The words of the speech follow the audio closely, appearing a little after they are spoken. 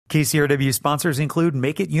KCRW sponsors include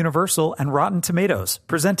Make It Universal and Rotten Tomatoes,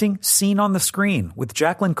 presenting Scene on the Screen with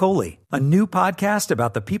Jacqueline Coley, a new podcast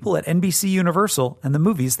about the people at NBC Universal and the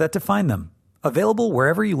movies that define them. Available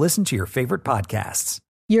wherever you listen to your favorite podcasts.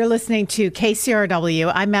 You're listening to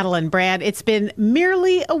KCRW. I'm Madeline Brand. It's been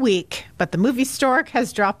merely a week, but the movie stork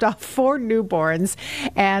has dropped off 4 newborns,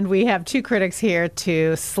 and we have 2 critics here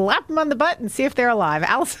to slap them on the butt and see if they're alive.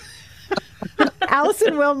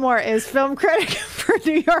 Alison Willmore is film critic for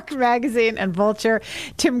New York Magazine and Vulture.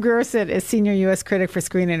 Tim Grierson is senior U.S. critic for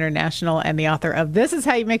Screen International and the author of This Is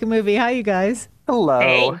How You Make a Movie. Hi, you guys. Hello.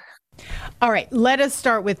 Hey. All right, let us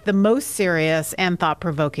start with the most serious and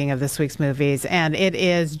thought-provoking of this week's movies, and it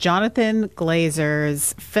is Jonathan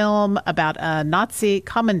Glazer's film about a Nazi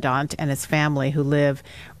commandant and his family who live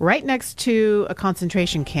right next to a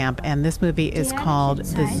concentration camp, and this movie is called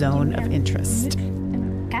The Zone of Interest.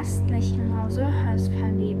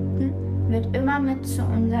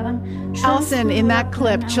 Alison, in that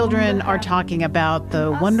clip, children are talking about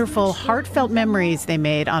the wonderful, heartfelt memories they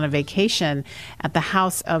made on a vacation at the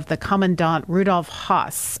house of the Commandant Rudolf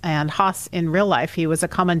Höss. And Höss, in real life, he was a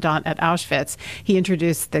commandant at Auschwitz. He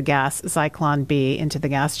introduced the gas Zyklon B into the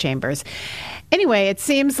gas chambers. Anyway, it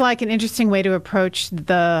seems like an interesting way to approach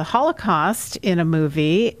the Holocaust in a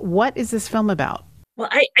movie. What is this film about? Well,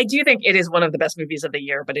 I do think it is one of the best movies of the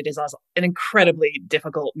year, but it is also an incredibly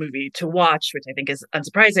difficult movie to watch, which I think is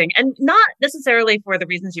unsurprising, and not necessarily for the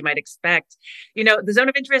reasons you might expect. You know, The Zone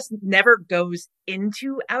of Interest never goes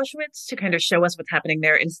into Auschwitz to kind of show us what's happening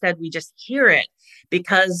there. Instead, we just hear it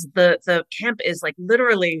because the camp is like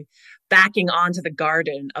literally backing onto the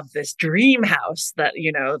garden of this dream house that,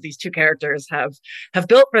 you know, these 2 characters have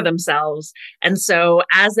built for themselves. And so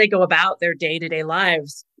as they go about their day-to-day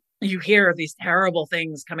lives, you hear these terrible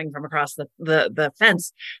things coming from across the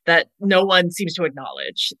fence that no one seems to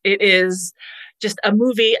acknowledge. It is just a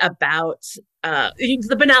movie about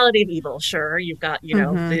the banality of evil. Sure, you've got, you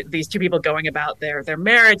know, these 2 people going about their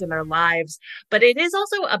marriage and their lives, but it is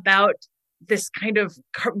also about this kind of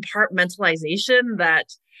compartmentalization that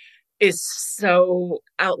is so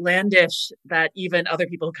outlandish that even other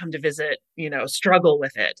people who come to visit, you know, struggle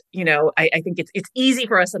with it. You know, I think it's easy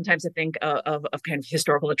for us sometimes to think of kind of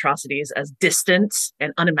historical atrocities as distant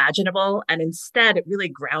and unimaginable. And instead, it really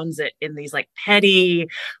grounds it in these like petty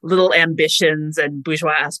little ambitions and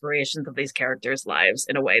bourgeois aspirations of these characters' lives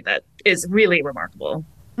in a way that is really remarkable.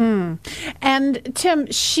 And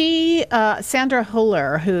Tim, Sandra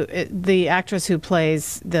Hüller, the actress who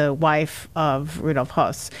plays the wife of Rudolf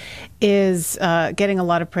Höss, is getting a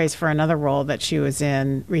lot of praise for another role that she was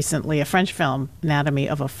in recently, a French film, Anatomy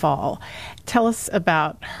of a Fall. Tell us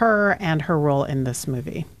about her and her role in this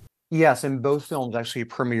movie. Yes, and both films actually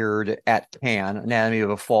premiered at Cannes. Anatomy of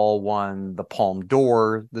a Fall won the Palme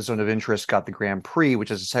d'Or. The Zone of Interest got the Grand Prix, which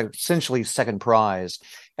is essentially second prize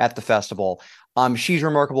at the festival. She's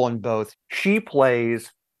remarkable in both. She plays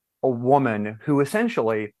a woman who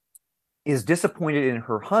essentially is disappointed in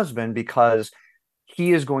her husband because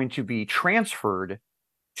he is going to be transferred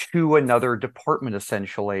to another department,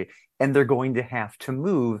 essentially, and they're going to have to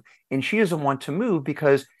move. And she doesn't want to move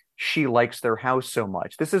because she likes their house so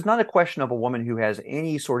much. This is not a question of a woman who has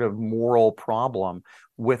any sort of moral problem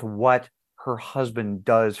with what her husband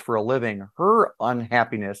does for a living. Her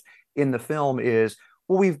unhappiness in the film is,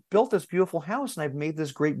 well, we've built this beautiful house and I've made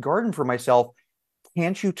this great garden for myself.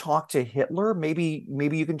 Can't you talk to Hitler? Maybe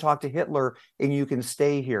you can talk to Hitler and you can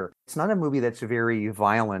stay here. It's not a movie that's very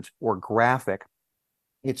violent or graphic.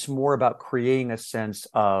 It's more about creating a sense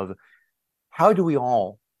of how do we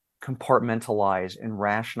all compartmentalize and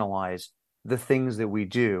rationalize the things that we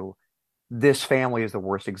do. This family is the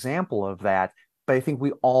worst example of that, but I think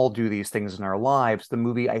we all do these things in our lives. The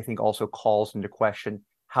movie, I think, also calls into question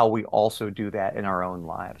how we also do that in our own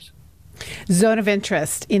lives. Zone of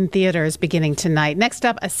Interest in theaters beginning tonight. Next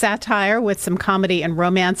up, a satire with some comedy and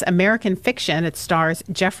romance, American Fiction. It stars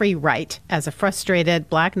Jeffrey Wright as a frustrated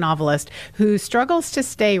Black novelist who struggles to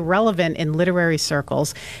stay relevant in literary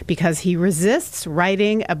circles because he resists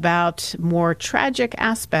writing about more tragic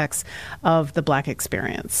aspects of the Black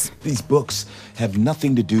experience. These books have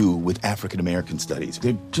nothing to do with African American studies.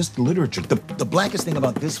 They're just literature. The blackest thing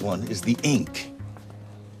about this one is the ink.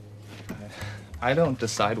 I don't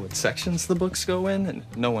decide what sections the books go in, and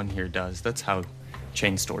no one here does. That's how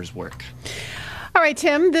chain stores work. All right,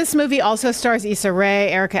 Tim, this movie also stars Issa Rae,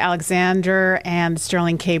 Erica Alexander, and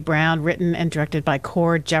Sterling K. Brown, written and directed by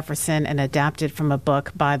Cord Jefferson and adapted from a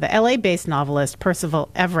book by the LA-based novelist Percival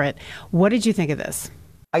Everett. What did you think of this?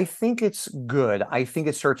 I think it's good. I think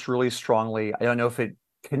it starts really strongly. I don't know if it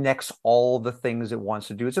connects all the things it wants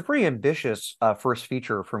to do. It's a pretty ambitious first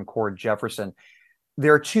feature from Cord Jefferson.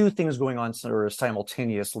 there are two things going on sort of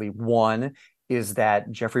simultaneously. One is that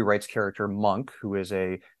Jeffrey Wright's character, Monk, who is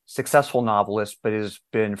a successful novelist, but has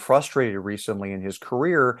been frustrated recently in his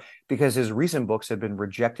career because his recent books have been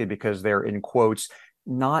rejected because they're, in quotes,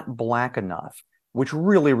 not Black enough, which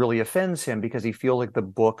really, really offends him because he feels like the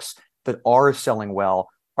books that are selling well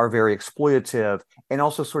are very exploitative and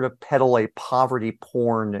also sort of peddle a poverty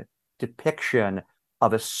porn depiction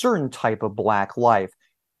of a certain type of Black life.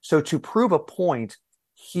 So to prove a point,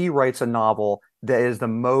 he writes a novel that is the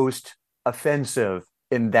most offensive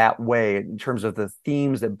in that way in terms of the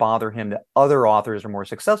themes that bother him that other authors are more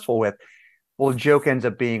successful with. Well, the joke ends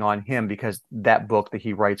up being on him because that book that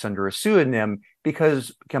he writes under a pseudonym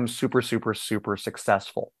becomes super, super, super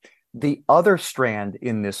successful. The other strand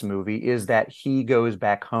in this movie is that he goes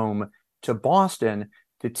back home to Boston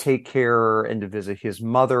to take care and to visit his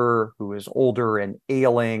mother, who is older and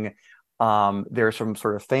ailing. There's some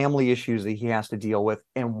sort of family issues that he has to deal with.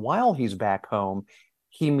 And while he's back home,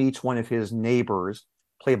 he meets one of his neighbors,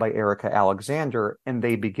 played by Erica Alexander, and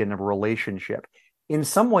they begin a relationship. In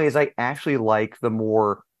some ways, I actually like the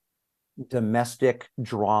more domestic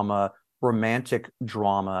drama, romantic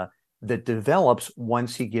drama that develops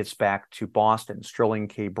once he gets back to Boston. Sterling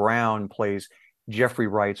K. Brown plays Jeffrey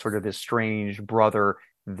Wright, sort of estranged brother.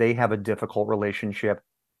 They have a difficult relationship.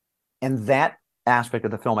 And that aspect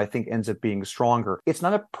of the film, I think, ends up being stronger. It's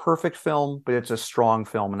not a perfect film, but it's a strong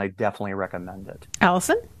film, and I definitely recommend it.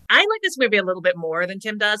 Allison? I like this movie a little bit more than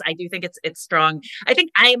Tim does. I do think it's strong. I think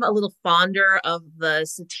I'm a little fonder of the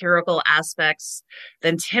satirical aspects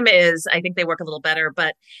than Tim is. I think they work a little better,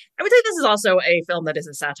 but I would say this is also a film that is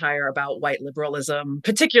a satire about white liberalism,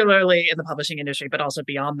 particularly in the publishing industry, but also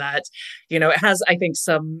beyond that. You know, it has, I think,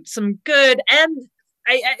 some good and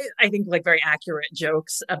I think like very accurate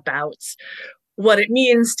jokes about what it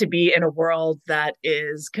means to be in a world that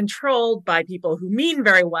is controlled by people who mean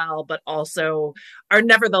very well, but also are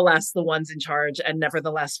nevertheless the ones in charge and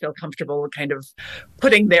nevertheless feel comfortable kind of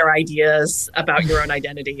putting their ideas about your own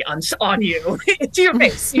identity on you to your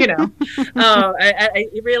face, you know.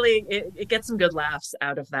 It gets some good laughs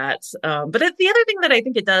out of that. But the other thing that I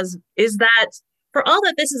think it does is that for all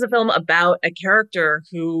that this is a film about a character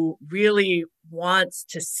who really wants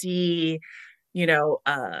to see, you know,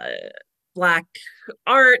 Black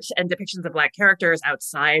art and depictions of Black characters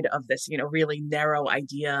outside of this, you know, really narrow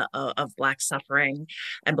idea of Black suffering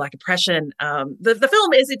and Black oppression. The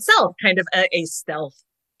film is itself kind of a stealth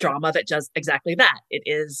drama that does exactly that. It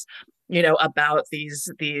is, you know, about these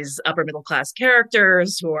upper middle class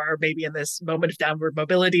characters who are maybe in this moment of downward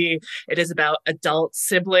mobility. It is about adult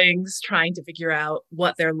siblings trying to figure out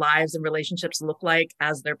what their lives and relationships look like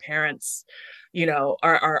as their parents, you know,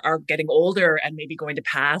 are getting older and maybe going to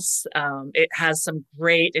pass. It has some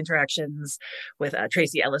great interactions with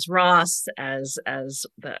Tracy Ellis Ross as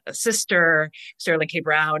the sister, Sterling K.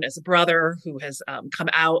 Brown as a brother who has come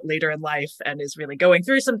out later in life and is really going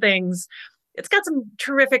through some things. It's got some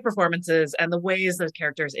terrific performances, and the ways those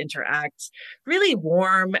characters interact, really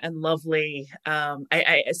warm and lovely.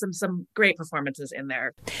 Some great performances in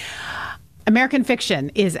there. American Fiction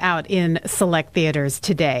is out in select theaters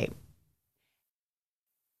today.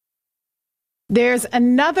 There's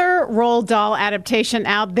another Roald Dahl adaptation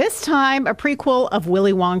out, this time a prequel of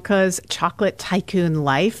Willy Wonka's chocolate tycoon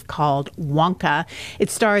life called Wonka. It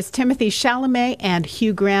stars Timothée Chalamet and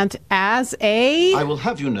Hugh Grant as a... I will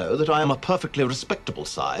have you know that I am a perfectly respectable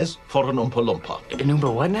size for an Oompa Loompa. An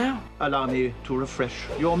Oompa what now? Allow me to refresh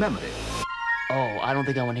your memory. Oh, I don't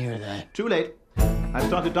think I want to hear that. Too late. I've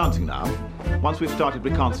started dancing now. Once we've started,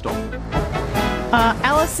 we can't stop.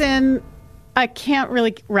 Allison... I can't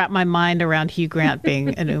really wrap my mind around Hugh Grant being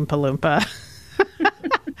an Oompa Loompa.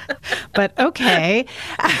 But okay.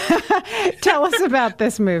 Tell us about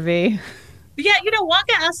this movie. Yeah, you know,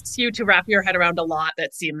 Wonka asks you to wrap your head around a lot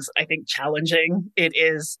that seems, I think, challenging. It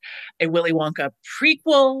is a Willy Wonka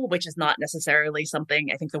prequel, which is not necessarily something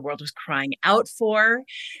I think the world was crying out for.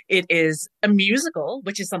 It is a musical,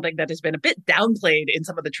 which is something that has been a bit downplayed in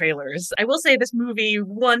some of the trailers. I will say this movie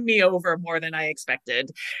won me over more than I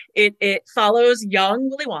expected. It follows young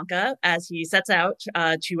Willy Wonka as he sets out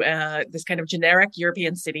to this kind of generic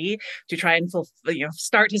European city to try and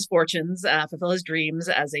start his fortunes, fulfill his dreams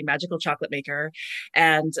as a magical chocolate maker.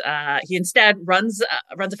 And he instead runs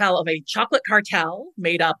afoul of a chocolate cartel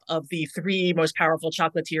made up of the three most powerful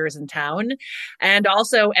chocolatiers in town, and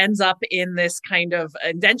also ends up in this kind of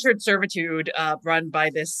indentured servitude run by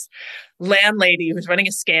this landlady who's running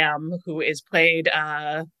a scam, who is played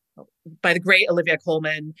by the great Olivia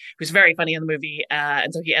Colman, who's very funny in the movie.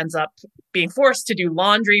 And so he ends up being forced to do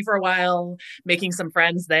laundry for a while, making some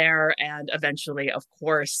friends there, and eventually, of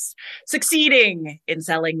course, succeeding in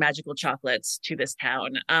selling magical chocolates to this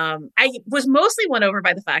town. I was mostly won over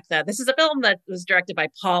by the fact that this is a film that was directed by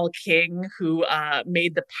Paul King, who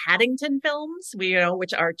made the Paddington films,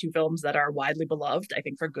 which are two films that are widely beloved, I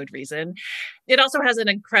think for good reason. It also has an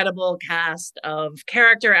incredible cast of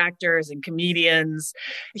character actors and comedians.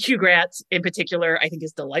 Hugh Grant, in particular, I think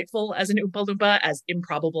is delightful as an Oompa Loompa, as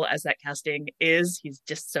improbable as that casting is. He's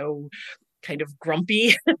just so kind of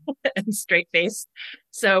grumpy and straight-faced.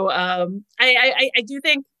 So I do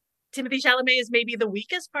think Timothée Chalamet is maybe the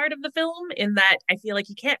weakest part of the film, in that I feel like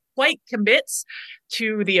he can't quite commit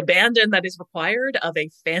to the abandon that is required of a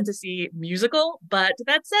fantasy musical. But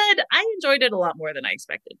that said, I enjoyed it a lot more than I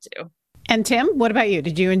expected to. And Tim, what about you?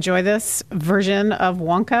 Did you enjoy this version of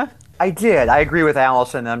Wonka? I did. I agree with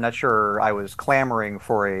Allison. I'm not sure I was clamoring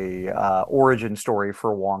for a origin story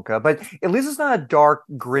for Wonka, but at least it's not a dark,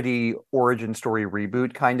 gritty origin story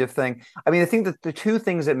reboot kind of thing. I mean, I think that the two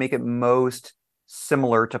things that make it most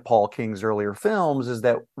similar to Paul King's earlier films is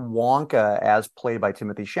that Wonka, as played by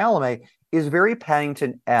Timothée Chalamet, is very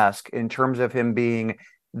Paddington-esque in terms of him being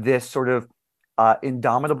this sort of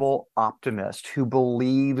indomitable optimist who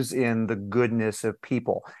believes in the goodness of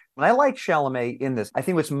people. And I like Chalamet in this. I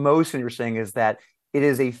think what's most interesting is that it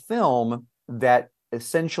is a film that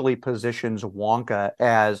essentially positions Wonka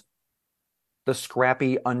as the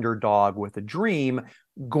scrappy underdog with a dream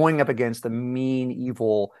going up against the mean,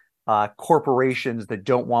 evil corporations that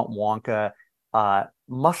don't want Wonka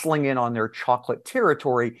muscling in on their chocolate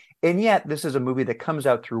territory. And yet this is a movie that comes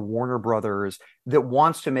out through Warner Brothers that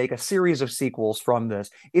wants to make a series of sequels from this.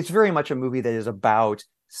 It's very much a movie that is about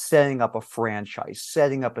setting up a franchise,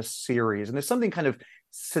 setting up a series. And there's something kind of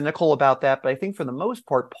cynical about that. But I think for the most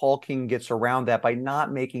part, Paul King gets around that by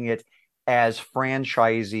not making it as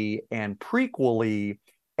franchisey and prequel-y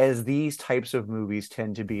as these types of movies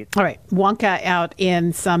tend to be. All right. Wonka out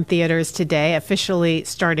in some theaters today, officially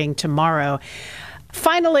starting tomorrow.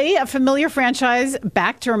 Finally, a familiar franchise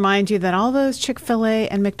back to remind you that all those Chick-fil-A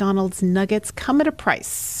and McDonald's nuggets come at a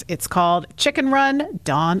price. It's called Chicken Run,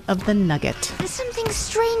 Dawn of the Nugget. There's something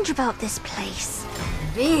strange about this place.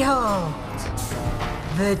 Behold,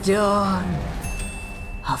 the dawn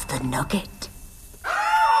of the nugget.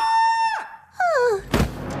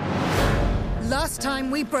 Last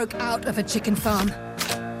time we broke out of a chicken farm.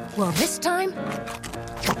 Well, this time,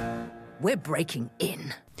 we're breaking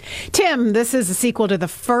in. Tim, this is a sequel to the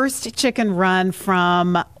first Chicken Run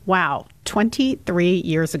from, 23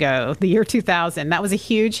 years ago, the year 2000. That was a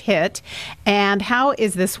huge hit. And how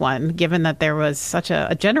is this one, given that there was such a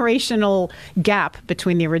generational gap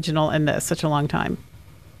between the original and this, such a long time?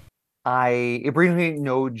 It brings me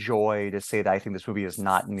no joy to say that I think this movie is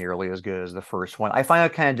not nearly as good as the first one. I find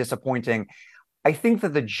it kind of disappointing. I think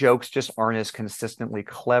that the jokes just aren't as consistently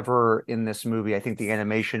clever in this movie. I think the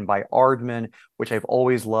animation by Aardman, which I've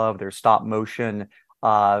always loved, their stop motion,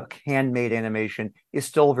 handmade animation, is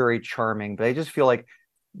still very charming. But I just feel like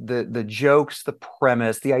the jokes, the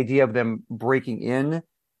premise, the idea of them breaking in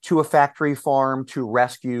to a factory farm to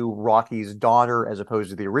rescue Rocky's daughter, as opposed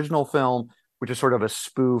to the original film, which is sort of a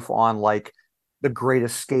spoof on like The Great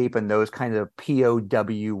Escape and those kind of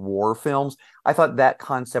POW war films. I thought that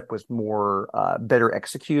concept was more better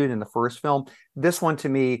executed in the first film. This one to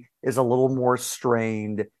me is a little more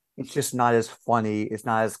strained. It's just not as funny. It's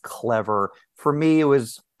not as clever. For me, it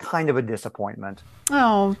was kind of a disappointment.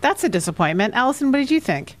 Oh, that's a disappointment. Allison, what did you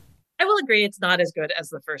think? I will agree it's not as good as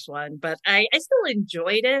the first one, but I still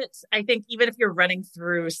enjoyed it. I think even if you're running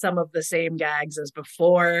through some of the same gags as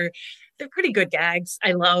before, they're pretty good gags.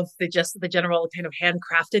 I love the general kind of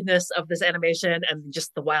handcraftedness of this animation and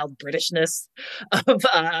just the wild Britishness of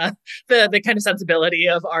the kind of sensibility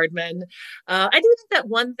of Aardman. I do think that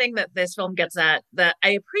one thing that this film gets at that I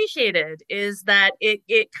appreciated is that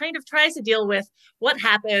it kind of tries to deal with what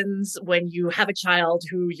happens when you have a child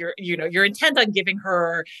who you're intent on giving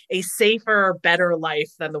her a safer, better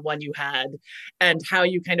life than the one you had, and how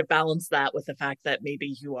you kind of balance that with the fact that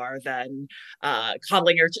maybe you are then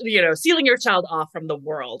coddling sealing your child off from the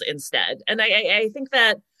world instead. And I think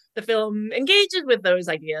that the film engages with those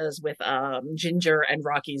ideas with Ginger and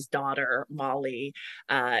Rocky's daughter, Molly,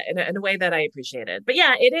 in a way that I appreciated. But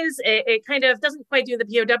yeah, it kind of doesn't quite do the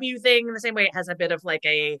POW thing in the same way. It has a bit of like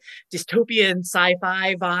a dystopian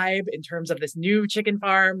sci-fi vibe in terms of this new chicken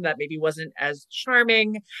farm that maybe wasn't as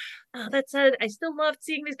charming. That said, I still loved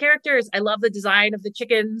seeing these characters. I love the design of the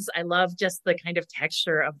chickens. I love just the kind of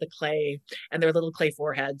texture of the clay and their little clay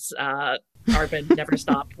foreheads. Aardman never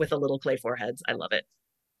stop with the little clay foreheads. I love it.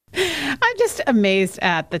 I'm just amazed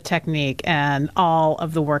at the technique and all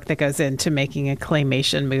of the work that goes into making a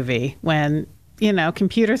claymation movie when,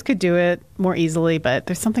 computers could do it more easily, but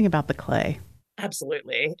there's something about the clay.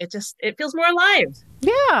 Absolutely. It feels more alive.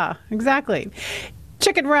 Yeah, exactly.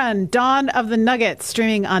 Chicken Run, Dawn of the Nugget,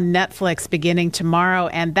 streaming on Netflix beginning tomorrow.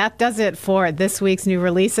 And that does it for this week's new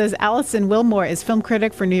releases. Alison Willmore is film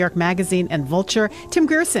critic for New York Magazine and Vulture. Tim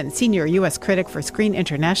Grierson, senior U.S. critic for Screen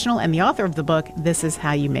International and the author of the book, This Is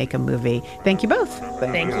How You Make a Movie. Thank you both.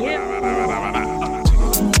 Thank you.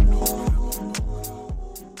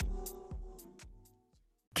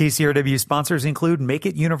 KCRW sponsors include Make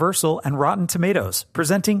It Universal and Rotten Tomatoes,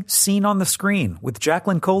 presenting Scene on the Screen with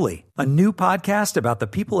Jacqueline Coley, a new podcast about the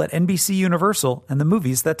people at NBC Universal and the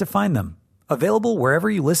movies that define them. Available wherever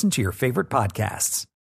you listen to your favorite podcasts.